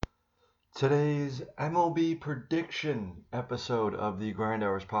Today's MLB prediction episode of the Grind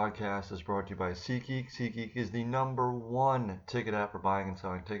Hours podcast is brought to you by SeatGeek. SeatGeek is the #1 ticket app for buying and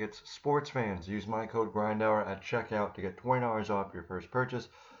selling tickets. Sports fans, use my code GRINDHOUR at checkout to get $20 off your first purchase.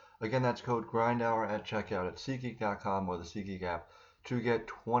 Again, that's code GRINDHOUR at checkout at SeatGeek.com or the SeatGeek app to get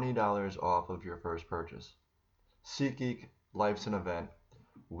 $20 off of your first purchase. SeatGeek, life's an event.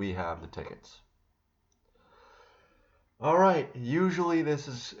 We have the tickets. All right, usually this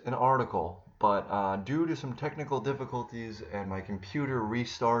is an article, but due to some technical difficulties and my computer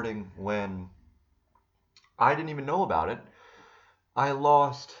restarting when I didn't even know about it, I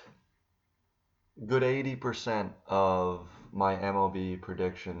lost good 80% of my MLB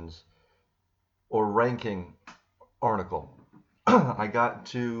predictions or ranking article. I got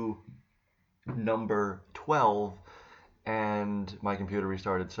to number 12 and my computer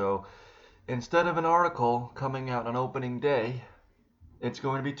restarted. So instead of an article coming out on opening day, it's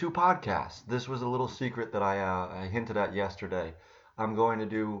going to be 2 podcasts. This was a little secret that I hinted at yesterday. I'm going to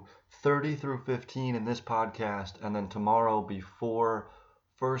do 30 through 15 in this podcast, and then tomorrow before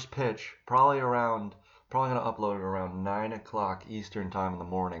first pitch, probably going to upload it around 9 o'clock Eastern time in the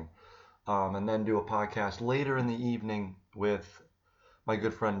morning, and then do a podcast later in the evening with my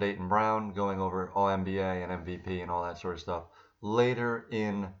good friend Dayton Brown, going over all NBA and MVP and all that sort of stuff later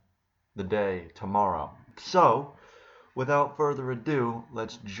in the day tomorrow. So, without further ado,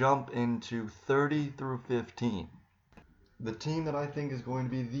 let's jump into 30 through 15. The team that I think is going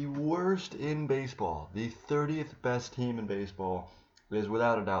to be the worst in baseball, the 30th best team in baseball, is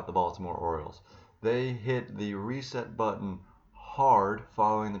without a doubt the Baltimore Orioles. They hit the reset button hard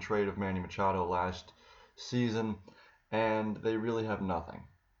following the trade of Manny Machado last season, and they really have nothing.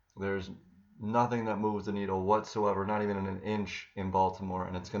 There's nothing that moves the needle whatsoever, not even an inch in Baltimore,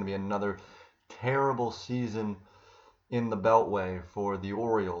 and it's going to be another terrible season in the Beltway for the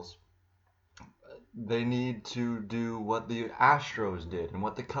Orioles. They need to do what the Astros did and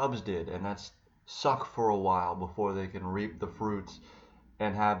what the Cubs did, and that's suck for a while before they can reap the fruits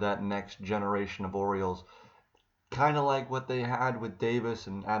and have that next generation of Orioles. Kind of like what they had with Davis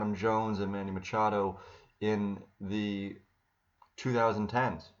and Adam Jones and Manny Machado in the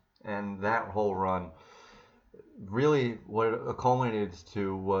 2010s. And that whole run, really what it culminated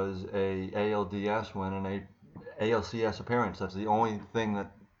to was a ALDS win and a ALCS appearance. That's the only thing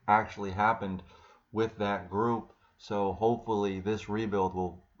that actually happened with that group. So hopefully this rebuild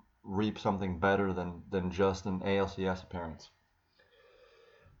will reap something better than just an ALCS appearance.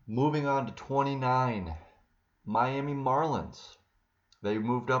 Moving on to 29, Miami Marlins. They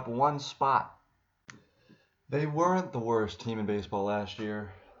moved up 1 spot. They weren't the worst team in baseball last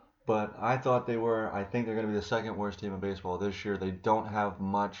year, but I thought they were. I think they're going to be the second worst team in baseball this year. They don't have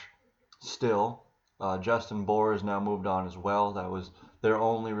much still. Justin Bour has now moved on as well. That was their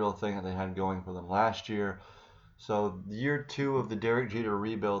only real thing that they had going for them last year. So year 2 of the Derek Jeter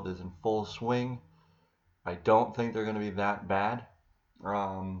rebuild is in full swing. I don't think they're going to be that bad.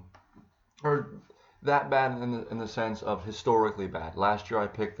 Or that bad in the sense of historically bad. Last year I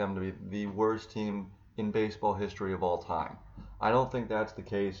picked them to be the worst team in baseball history of all time. I don't think that's the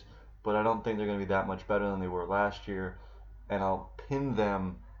case, but I don't think they're going to be that much better than they were last year, and I'll pin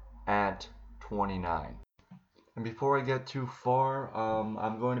them at 29. And before I get too far,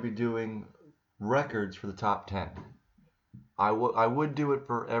 I'm going to be doing records for the top 10. I would do it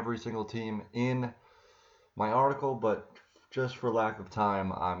for every single team in my article, but just for lack of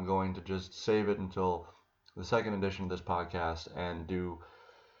time, I'm going to just save it until the second edition of this podcast and do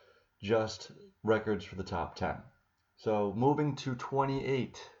just records for the top 10. So moving to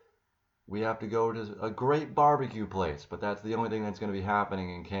 28, we have to go to a great barbecue place, but that's the only thing that's going to be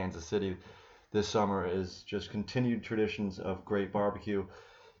happening in Kansas City this summer is just continued traditions of great barbecue.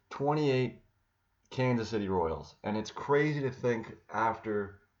 28, Kansas City Royals. And it's crazy to think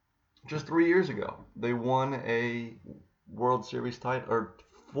after just 3 years ago, they won a World Series title, or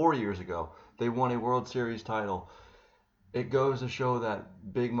 4 years ago, they won a World Series title. It goes to show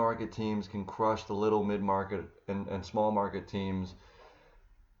that big market teams can crush the little mid-market and small market teams.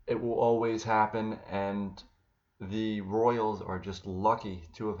 It will always happen, and the Royals are just lucky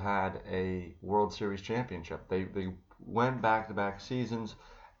to have had a World Series championship. They went back-to-back seasons,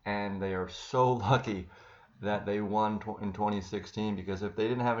 and they are so lucky that they won in 2016, because if they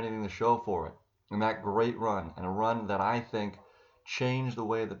didn't have anything to show for it, and that great run, and a run that I think changed the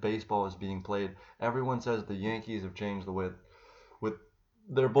way that baseball is being played. Everyone says the Yankees have changed the way with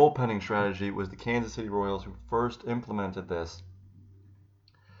their bullpenning strategy. It was the Kansas City Royals who first implemented this.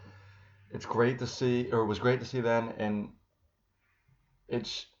 It was great to see then, and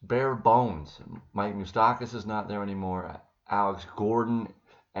it's bare bones. Mike Moustakas is not there anymore. Alex Gordon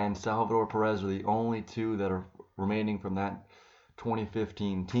and Salvador Perez are the only two that are remaining from that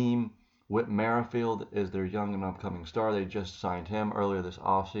 2015 team. Whit Merrifield is their young and upcoming star. They just signed him earlier this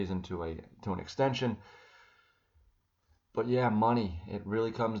offseason to an extension. But yeah, money. It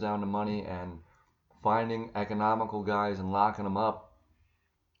really comes down to money and finding economical guys and locking them up.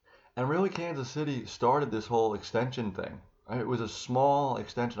 And really, Kansas City started this whole extension thing. It was a small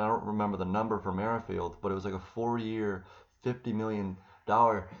extension. I don't remember the number for Merrifield, but it was like a 4-year, $50 million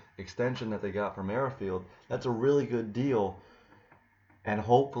extension that they got for Merrifield. That's a really good deal. And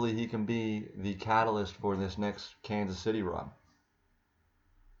hopefully he can be the catalyst for this next Kansas City run.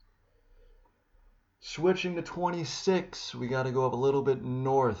 Switching to 26, we got to go up a little bit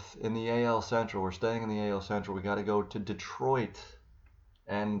north in the AL Central. We're staying in the AL Central. We got to go to Detroit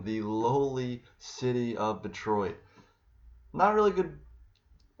and the lowly city of Detroit. Not really good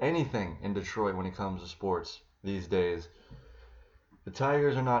anything in Detroit when it comes to sports these days. The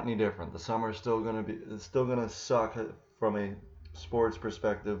Tigers are not any different. The summer is still gonna suck from a sports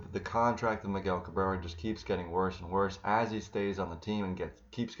perspective. The contract of Miguel Cabrera just keeps getting worse and worse as he stays on the team and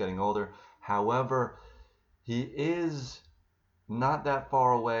keeps getting older. However, he is not that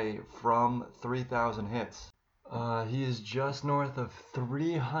far away from 3,000 hits. He is just north of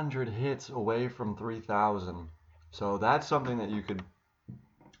 300 hits away from 3,000. So that's something that you could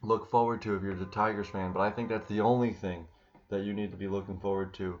look forward to if you're a Tigers fan. But I think that's the only thing that you need to be looking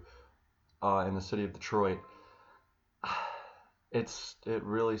forward to in the city of Detroit. It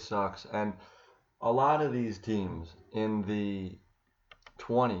really sucks. And a lot of these teams in the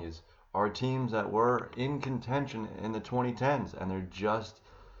 20s are teams that were in contention in the 2010s, and they're just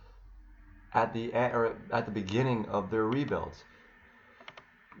at the beginning of their rebuilds.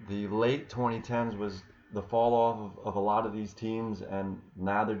 The late 2010s was the fall off of a lot of these teams, and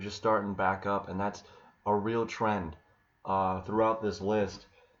now they're just starting back up, and that's a real trend throughout this list.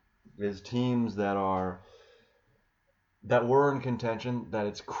 Is teams that were in contention, that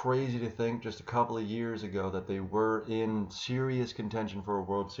it's crazy to think just a couple of years ago that they were in serious contention for a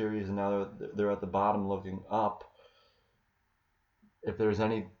World Series, and now they're at the bottom looking up. If there's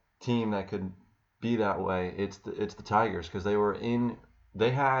any team that could be that way, it's the Tigers, because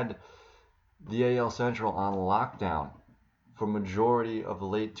they had the AL Central on lockdown for majority of the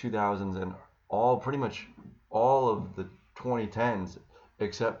late 2000s and pretty much all of the 2010s,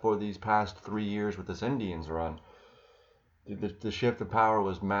 except for these past 3 years with this Indians run. The shift of power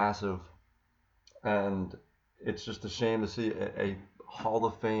was massive, and it's just a shame to see a Hall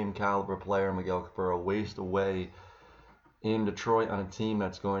of Fame caliber player, Miguel Cabrera, waste away in Detroit on a team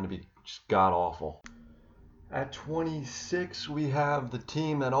that's going to be just god awful. At 26, we have the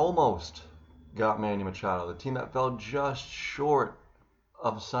team that almost got Manny Machado, the team that fell just short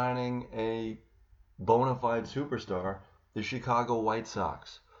of signing a bona fide superstar, the Chicago White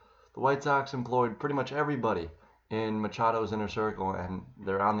Sox. The White Sox employed pretty much everybody in Machado's inner circle, and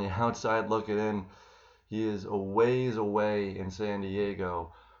they're on the outside looking in. He is a ways away in San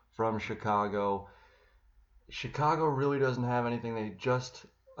Diego from Chicago. Chicago really doesn't have anything. They just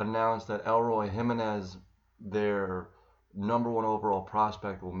announced that Elroy Jimenez, their number 1 overall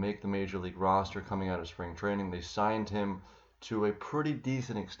prospect, will make the major league roster coming out of spring training. They signed him to a pretty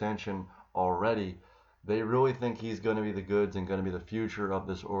decent extension already. They really think he's going to be the goods and going to be the future of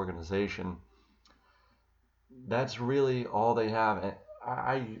this organization. That's really all they have. And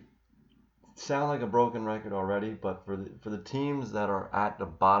I sound like a broken record already, but for the teams that are at the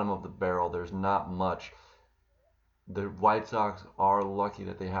bottom of the barrel, there's not much. The White Sox are lucky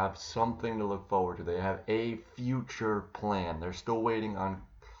that they have something to look forward to. They have a future plan. They're still waiting on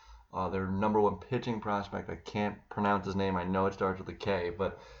their number 1 pitching prospect. I can't pronounce his name. I know it starts with a K,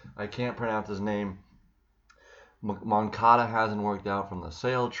 but I can't pronounce his name. Moncada hasn't worked out from the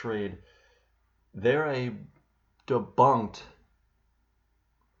Sale trade. They're a debunked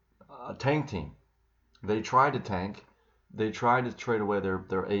tank team. They tried to tank. They tried to trade away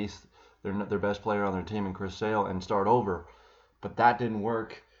their ace, their best player on their team, in Chris Sale, and start over, but that didn't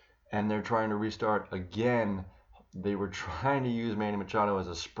work, and they're trying to restart again. They were trying to use Manny Machado as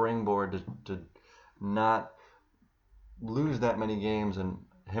a springboard to not lose that many games, and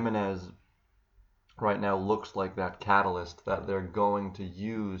Jimenez right now looks like that catalyst that they're going to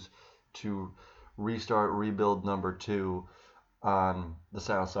use to restart rebuild number 2 on the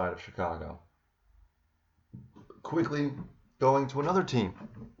south side of Chicago. Quickly going to another team.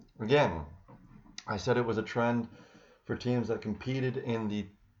 Again, I said it was a trend for teams that competed in the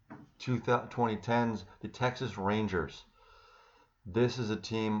 2010s, the Texas Rangers. This is a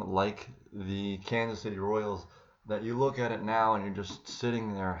team like the Kansas City Royals that you look at it now and you're just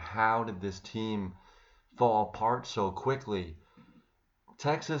sitting there, how did this team fall apart so quickly?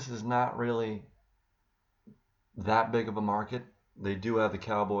 Texas is not really that big of a market. They do have the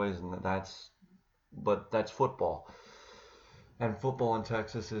Cowboys, and but that's football. And football in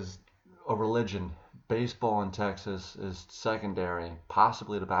Texas is a religion. Baseball in Texas is secondary,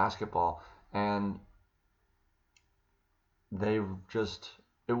 possibly to basketball. And they just,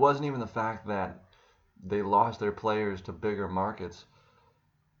 it wasn't even the fact that they lost their players to bigger markets.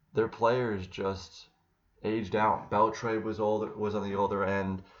 Their players just aged out. Beltre was on the older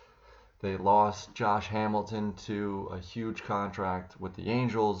end. They lost Josh Hamilton to a huge contract with the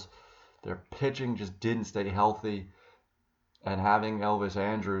Angels. Their pitching just didn't stay healthy, and having Elvis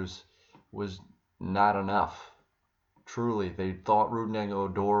Andrus was not enough. Truly, they thought Rougned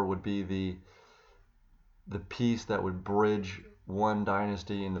Odor would be the piece that would bridge one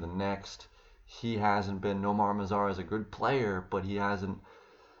dynasty into the next. He hasn't been. Nomar Mazara is a good player, but he hasn't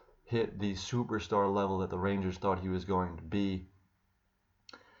hit the superstar level that the Rangers thought he was going to be.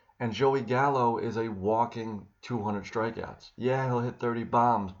 And Joey Gallo is a walking 200 strikeouts. Yeah, he'll hit 30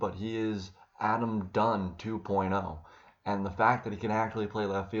 bombs, but he is Adam Dunn 2.0. And the fact that he can actually play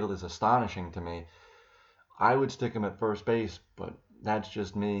left field is astonishing to me. I would stick him at first base, but that's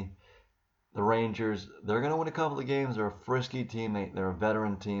just me. The Rangers, they're going to win a couple of games. They're a frisky team. They're a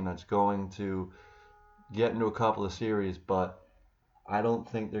veteran team that's going to get into a couple of series, but I don't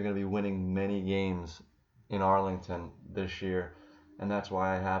think they're going to be winning many games in Arlington this year. And that's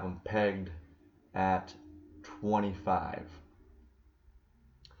why I have them pegged at 25.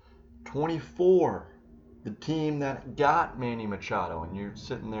 24, the team that got Manny Machado. And you're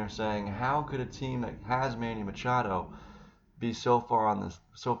sitting there saying, how could a team that has Manny Machado be so far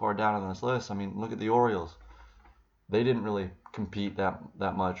down on this list? I mean, look at the Orioles. They didn't really compete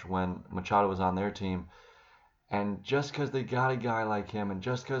that much when Machado was on their team. And just because they got a guy like him, and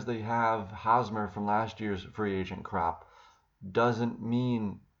just because they have Hosmer from last year's free agent crop, doesn't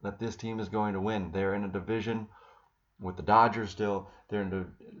mean that this team is going to win. They're in a division with the Dodgers still. They're in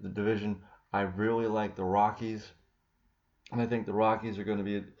the division. I really like the Rockies. And I think the Rockies are going to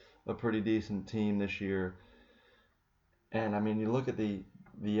be a pretty decent team this year. And I mean, you look at the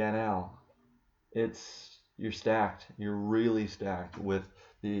NL, you're stacked. You're really stacked with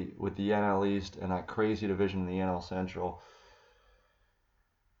the NL East and that crazy division in the NL Central.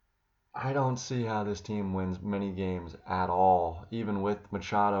 I don't see how this team wins many games at all. Even with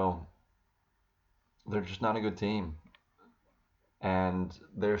Machado, they're just not a good team. And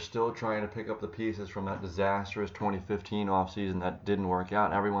they're still trying to pick up the pieces from that disastrous 2015 offseason that didn't work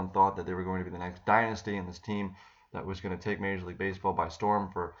out. Everyone thought that they were going to be the next dynasty in this team that was going to take Major League Baseball by storm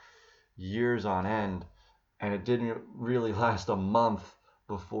for years on end. And it didn't really last a month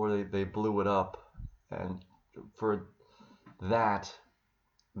before they blew it up. And for that,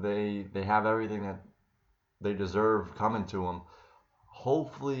 they have everything that they deserve coming to them.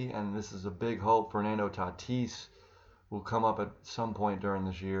 Hopefully, and this is a big hope, Fernando Tatis will come up at some point during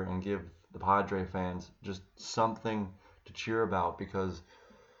this year and give the Padre fans just something to cheer about, because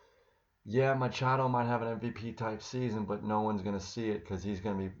yeah, Machado might have an MVP type season, but no one's going to see it because he's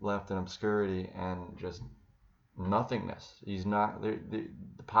going to be left in obscurity and just nothingness. He's not. The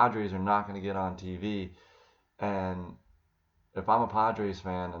Padres are not going to get on TV, and if I'm a Padres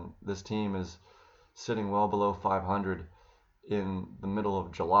fan and this team is sitting well below 500 in the middle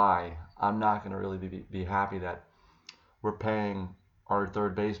of July, I'm not going to really be happy that we're paying our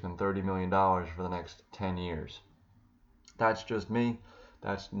third baseman $30 million for the next 10 years. That's just me.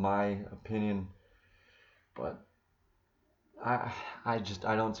 That's my opinion. But I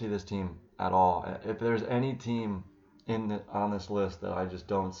don't see this team at all. If there's any team on this list that I just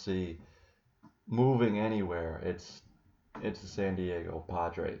don't see moving anywhere, it's the San Diego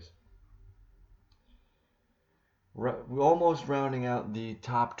Padres. We're almost rounding out the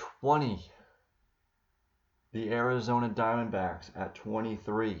top 20. The Arizona Diamondbacks at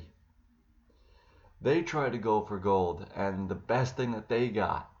 23. They tried to go for gold, and the best thing that they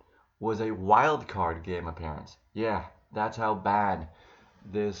got was a wild card game appearance. Yeah, that's how bad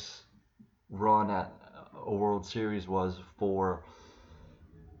this run at a World Series was for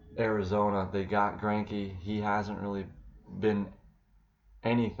Arizona. They got Greinke. He hasn't really been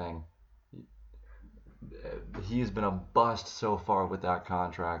anything. He's been a bust so far with that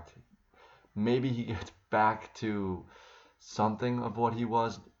contract. Maybe he gets back to something of what he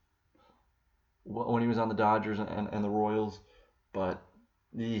was when he was on the Dodgers and the Royals, but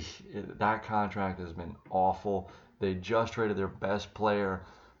that contract has been awful. They just traded their best player,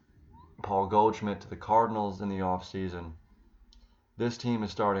 Paul Goldschmidt, to the Cardinals in the offseason. This team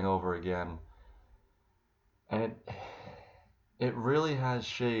is starting over again, and it really has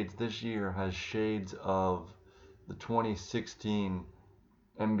shades. This year has shades of the 2016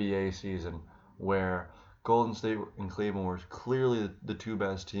 NBA season where Golden State and Cleveland were clearly the two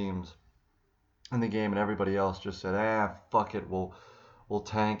best teams in the game, and everybody else just said, fuck it, we'll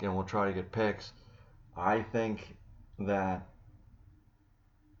tank and we'll try to get picks. I think that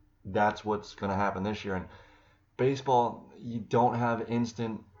that's what's going to happen this year. And baseball, you don't have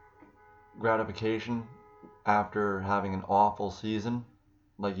instant gratification after having an awful season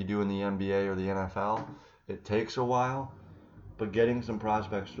like you do in the NBA or the NFL. It takes a while, but getting some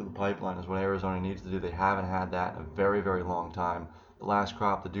prospects through the pipeline is what Arizona needs to do. They haven't had that in a very, very long time. The last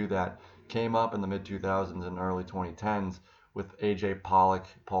crop to do that came up in the mid 2000s and early 2010s with A.J. Pollock,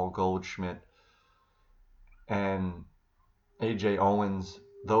 Paul Goldschmidt, and A.J. Owens,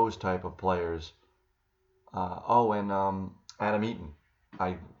 those type of players. And Adam Eaton.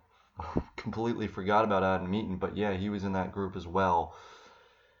 I completely forgot about Adam Eaton, but yeah, he was in that group as well.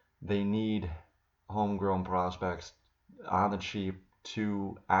 They need homegrown prospects on the cheap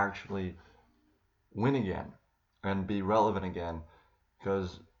to actually win again and be relevant again,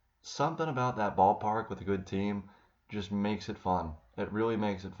 because something about that ballpark with a good team just makes it fun. It really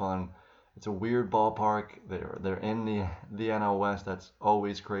makes it fun. It's a weird ballpark. They're in the NL West. That's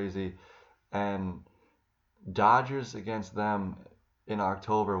always crazy. And Dodgers against them in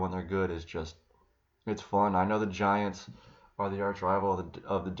October when they're good is just, it's fun. I know the Giants are the arch rival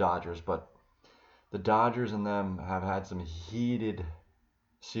of the Dodgers, but the Dodgers and them have had some heated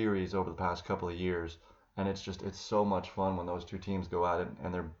series over the past couple of years, and it's so much fun when those two teams go at it,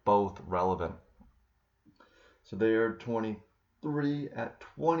 and they're both relevant. So they are 23 at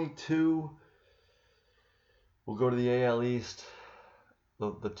 22. We'll go to the AL East.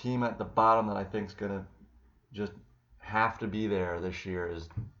 The team at the bottom that I think is going to just have to be there this year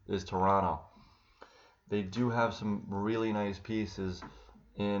is Toronto. They do have some really nice pieces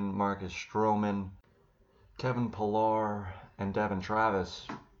in Marcus Stroman, Kevin Pillar, and Devin Travis,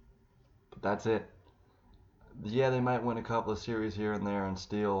 but that's it. Yeah, they might win a couple of series here and there and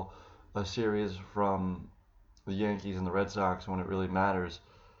steal a series from the Yankees and the Red Sox when it really matters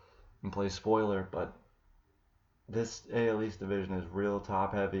and play spoiler, but this AL East division is real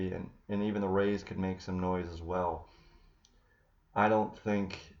top heavy, and even the Rays could make some noise as well. I don't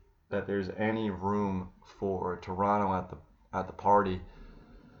think that there's any room for Toronto at the party.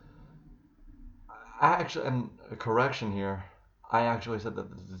 And a correction here, I actually said that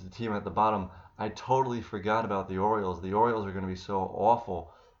the team at the bottom. I totally forgot about the Orioles. The Orioles are going to be so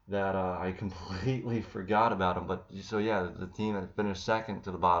awful that I completely forgot about them. But so yeah, the team that finished second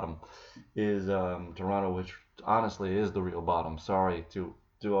to the bottom is Toronto, which honestly is the real bottom. Sorry to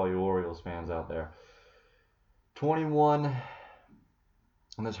all you Orioles fans out there. 21,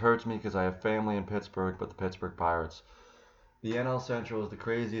 and this hurts me because I have family in Pittsburgh, but the Pittsburgh Pirates. The NL Central is the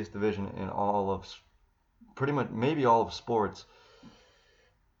craziest division in all of, pretty much, maybe all of sports.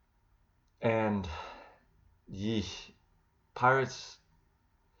 And Pirates,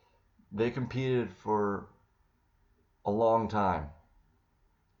 they competed for a long time,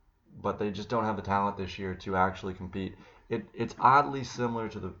 but they just don't have the talent this year to actually compete. It's oddly similar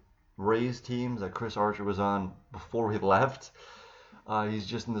to the Rays teams that Chris Archer was on before he left. He's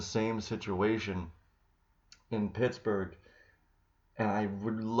just in the same situation in Pittsburgh, and I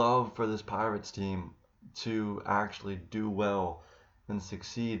would love for this Pirates team to actually do well and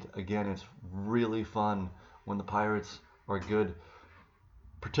succeed. Again, it's really fun when the Pirates are good,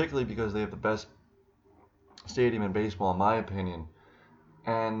 particularly because they have the best stadium in baseball, in my opinion.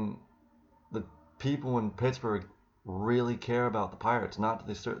 And the people in Pittsburgh really care about the Pirates, not to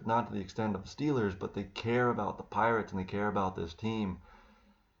the extent of the Steelers, but they care about the Pirates and they care about this team.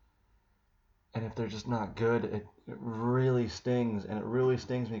 And if they're just not good, it really stings, and it really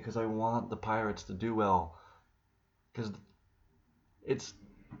stings me because I want the Pirates to do well, because it's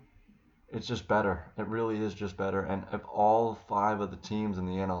just better. It really is just better. And if all 5 of the teams in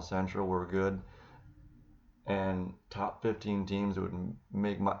the NL Central were good and top 15 teams, it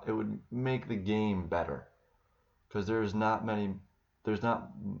would make the game better, because there's not many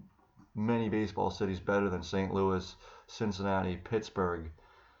baseball cities better than St. Louis, Cincinnati, Pittsburgh,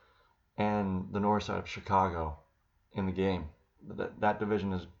 and the north side of Chicago in the game. That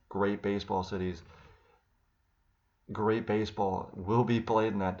division is great baseball cities. Great baseball will be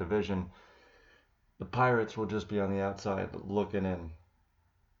played in that division. The Pirates will just be on the outside looking in.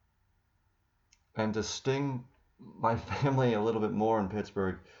 And to sting my family a little bit more in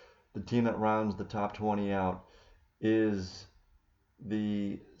Pittsburgh, the team that rounds the top 20 out is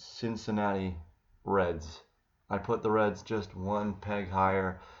the Cincinnati Reds. I put the Reds just one peg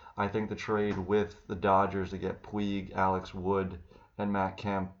higher. I think the trade with the Dodgers to get Puig, Alex Wood, and Matt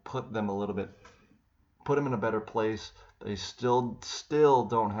Kemp put them in a better place They still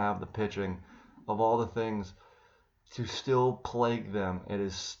don't have the pitching. Of all the things to still plague them, it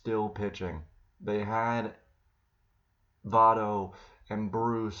is still pitching. They had Votto and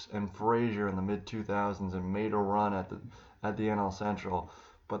Bruce and Frazier in the mid 2000s and made a run at the NL Central,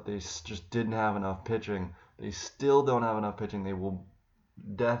 but they just didn't have enough pitching. They still don't have enough pitching. They will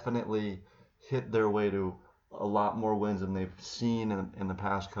definitely hit their way to a lot more wins than they've seen in the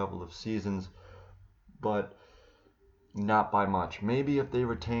past couple of seasons, but not by much. Maybe if they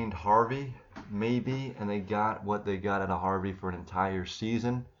retained Harvey, maybe, and they got what they got out of Harvey for an entire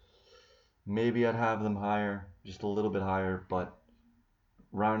season, maybe I'd have them higher, just a little bit higher, but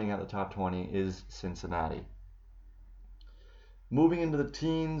rounding out the top 20 is Cincinnati. Moving into the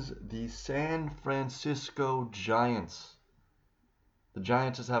teens, the San Francisco Giants. The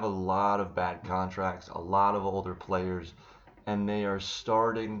Giants just have a lot of bad contracts, a lot of older players, and they are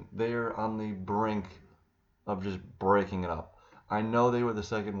on the brink of just breaking it up. I know they were the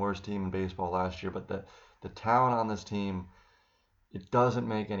second worst team in baseball last year, but the talent on this team, it doesn't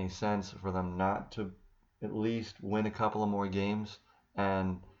make any sense for them not to at least win a couple of more games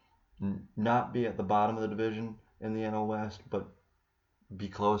and not be at the bottom of the division in the NL West, but be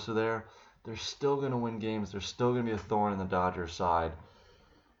closer there. They're still going to win games. They're still going to be a thorn in the Dodgers' side.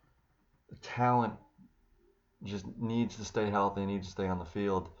 The talent just needs to stay healthy, needs to stay on the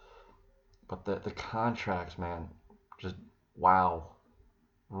field. But the contracts, man, just wow.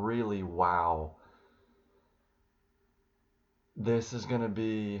 Really wow. This is going to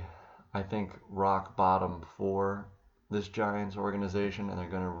be, I think, rock bottom for this Giants organization, and they're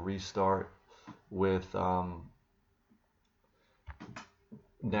going to restart with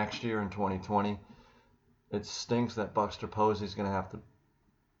next year in 2020. It stinks that Buster Posey's going to have to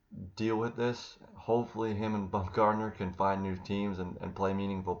deal with this. Hopefully him and Bumgarner can find new teams and play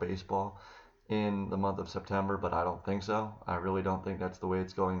meaningful baseball in the month of September, but I don't think so. I really don't think that's the way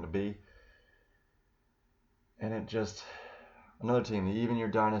it's going to be. And it just, another team, the Even Year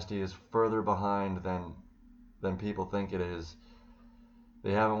Dynasty is further behind than people think it is.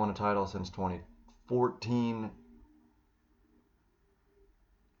 They haven't won a title since 2014.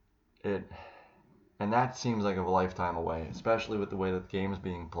 And that seems like a lifetime away, especially with the way that the game is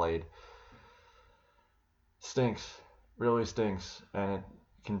being played. Stinks, really stinks, and it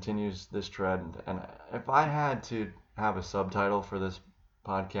continues this trend. And if I had to have a subtitle for this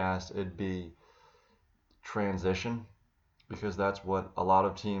podcast, it'd be transition, because that's what a lot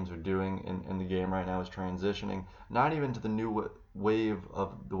of teams are doing in the game right now, is transitioning, not even to the new wave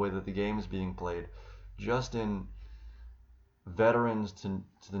of the way that the game is being played, just in veterans to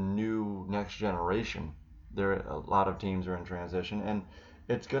the new next generation. A lot of teams are in transition, and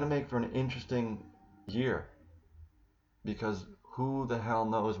it's going to make for an interesting year, because who the hell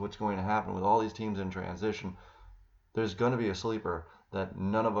knows what's going to happen with all these teams in transition. There's going to be a sleeper that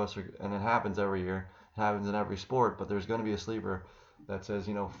none of us are, and it happens every year, it happens in every sport, but there's going to be a sleeper that says,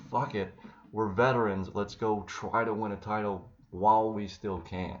 fuck it, we're veterans, let's go try to win a title while we still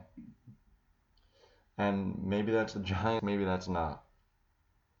can. And maybe that's the Giants, maybe that's not.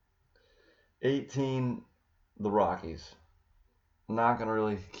 18, the Rockies. Not going to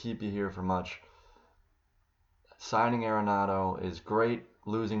really keep you here for much. Signing Arenado is great.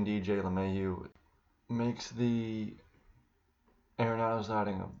 Losing DJ LeMahieu makes the Arenado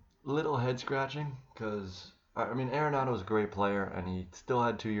signing a little head scratching, because Arenado is a great player and he still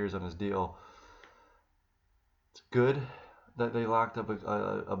had 2 years on his deal. It's good that they locked up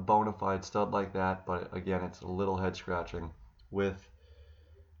a bona fide stud like that, but again, it's a little head scratching with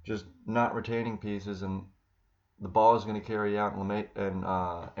just not retaining pieces, and the ball is going to carry out, and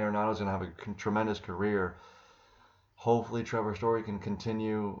Arenado is going to have a tremendous career. Hopefully Trevor Story can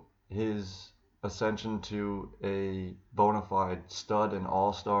continue his ascension to a bona fide stud and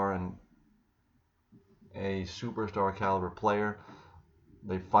all-star and a superstar caliber player.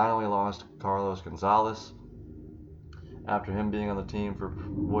 They finally lost Carlos Gonzalez after him being on the team for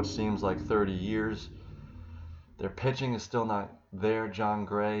what seems like 30 years. Their pitching is still not there. John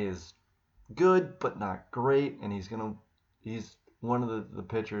Gray is good but not great, and he's one of the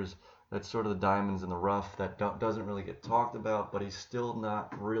pitchers that's sort of the diamonds in the rough that doesn't really get talked about, but he's still not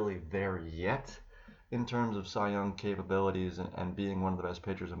really there yet in terms of Cy Young capabilities and being one of the best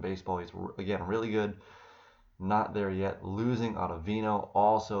pitchers in baseball. He's, again, really good, not there yet. Losing Ottavino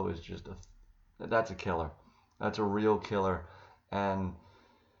also is that's a killer. That's a real killer, and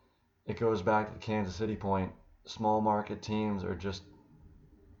it goes back to the Kansas City point. Small market teams are just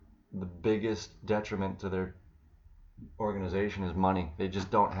the biggest detriment to their organization is money. They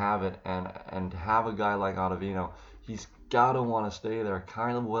just don't have it, and to have a guy like Ottavino, he's got to want to stay there,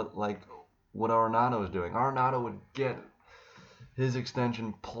 kind of what Arenado is doing. Arenado would get his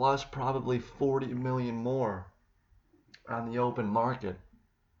extension plus probably 40 million more on the open market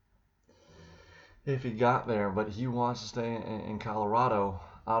if he got there, but he wants to stay in Colorado.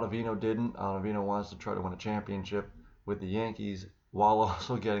 Ottavino didn't. Ottavino wants to try to win a championship with the Yankees while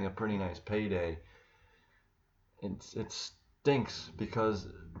also getting a pretty nice payday. It stinks because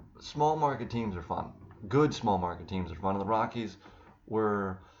small market teams are fun. Good small market teams are fun. And the Rockies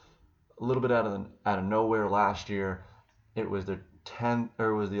were a little bit out of nowhere last year. It was the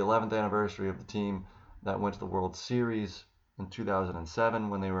 11th anniversary of the team that went to the World Series in 2007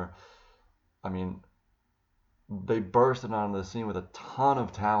 when they bursted onto the scene with a ton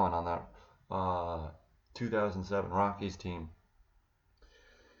of talent on that 2007 Rockies team.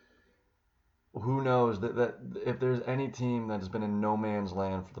 Who knows that if there's any team that has been in no man's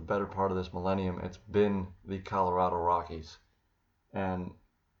land for the better part of this millennium, it's been the Colorado Rockies. And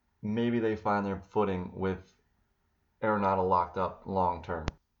maybe they find their footing with Arenado locked up long term.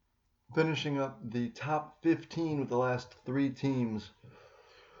 Finishing up the top 15 with the last three teams.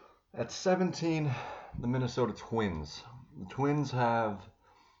 At 17, the Minnesota Twins. The Twins have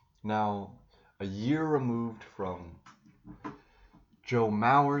now a year removed from Joe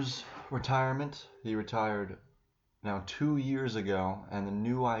Mauer's retirement. He retired now 2 years ago, and the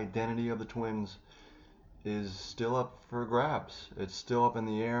new identity of the Twins is still up for grabs. It's still up in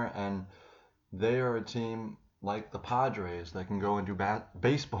the air, and they are a team like the Padres that can go into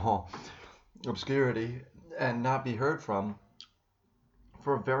baseball obscurity and not be heard from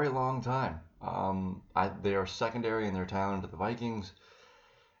for a very long time. They are secondary in their talent to the Vikings,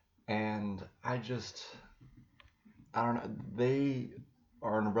 and I don't know. They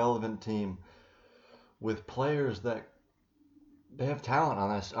are an irrelevant team with players that they have talent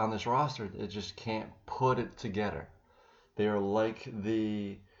on this roster. They just can't put it together. They are like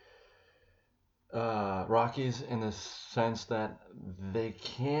the Rockies in the sense that they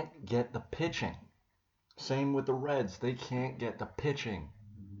can't get the pitching. Same with the Reds. They can't get the pitching,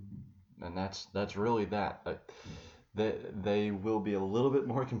 and that's really that. But they will be a little bit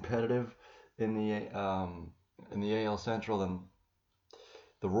more competitive in the AL Central than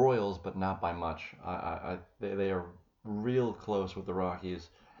the Royals, but not by much. They are real close with the Rockies,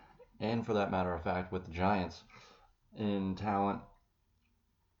 and for that matter of fact, with the Giants in talent.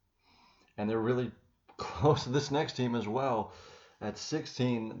 And they're really close to this next team as well. At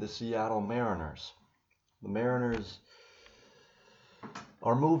 16, the Seattle Mariners. The Mariners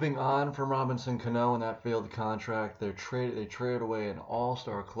are moving on from Robinson Cano in that failed contract. They traded away an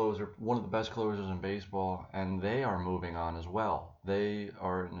all-star closer, one of the best closers in baseball, and they are moving on as well. They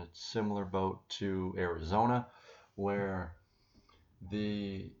are in a similar boat to Arizona, where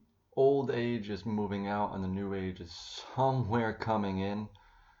the old age is moving out and the new age is somewhere coming in.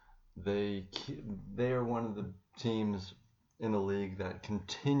 They are one of the teams in the league that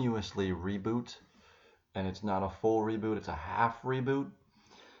continuously reboot, and it's not a full reboot, it's a half reboot,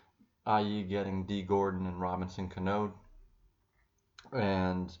 i.e. getting D. Gordon and Robinson Cano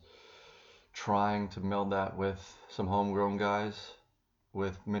and trying to meld that with some homegrown guys,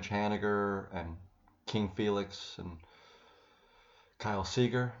 with Mitch Haniger and King Felix and Kyle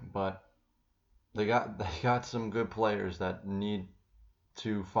Seager, but they got some good players that need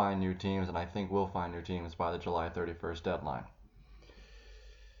to find new teams, and I think we'll find new teams by the July 31st deadline.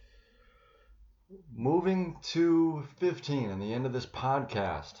 Moving to 15 and the end of this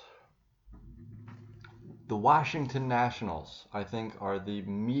podcast. The Washington Nationals, I think, are the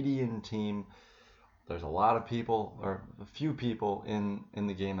median team. There's a lot of people, or a few people in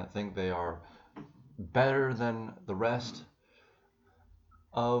the game that think they are better than the rest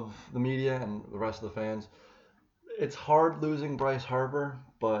of the media and the rest of the fans. It's hard losing Bryce Harper,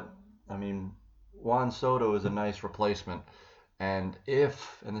 but I mean, Juan Soto is a nice replacement. And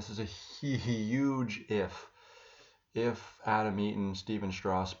and this is a huge if Adam Eaton, Steven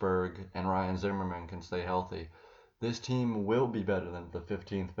Strasburg, and Ryan Zimmerman can stay healthy, this team will be better than the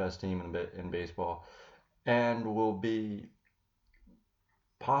 15th best team in baseball, and will be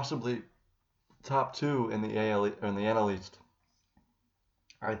possibly top two in the NL East.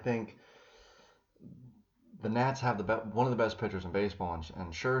 I think the Nats have one of the best pitchers in baseball,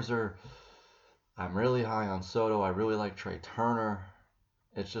 and Scherzer. I'm really high on Soto. I really like Trey Turner.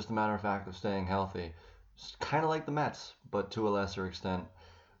 It's just a matter of fact of staying healthy. It's kind of like the Mets, but to a lesser extent.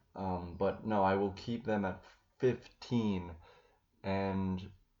 But no, I will keep them at 15. And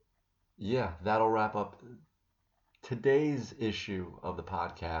yeah, that'll wrap up today's issue of the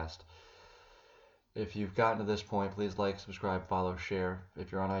podcast. If you've gotten to this point, please like, subscribe, follow, share.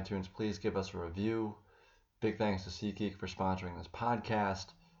 If you're on iTunes, please give us a review. Big thanks to SeatGeek for sponsoring this podcast.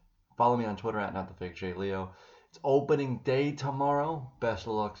 Follow me on Twitter at NotTheFakeJLeo. It's opening day tomorrow. Best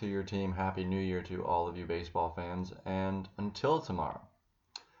of luck to your team. Happy New Year to all of you baseball fans. And until tomorrow,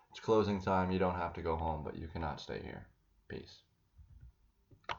 it's closing time. You don't have to go home, but you cannot stay here. Peace.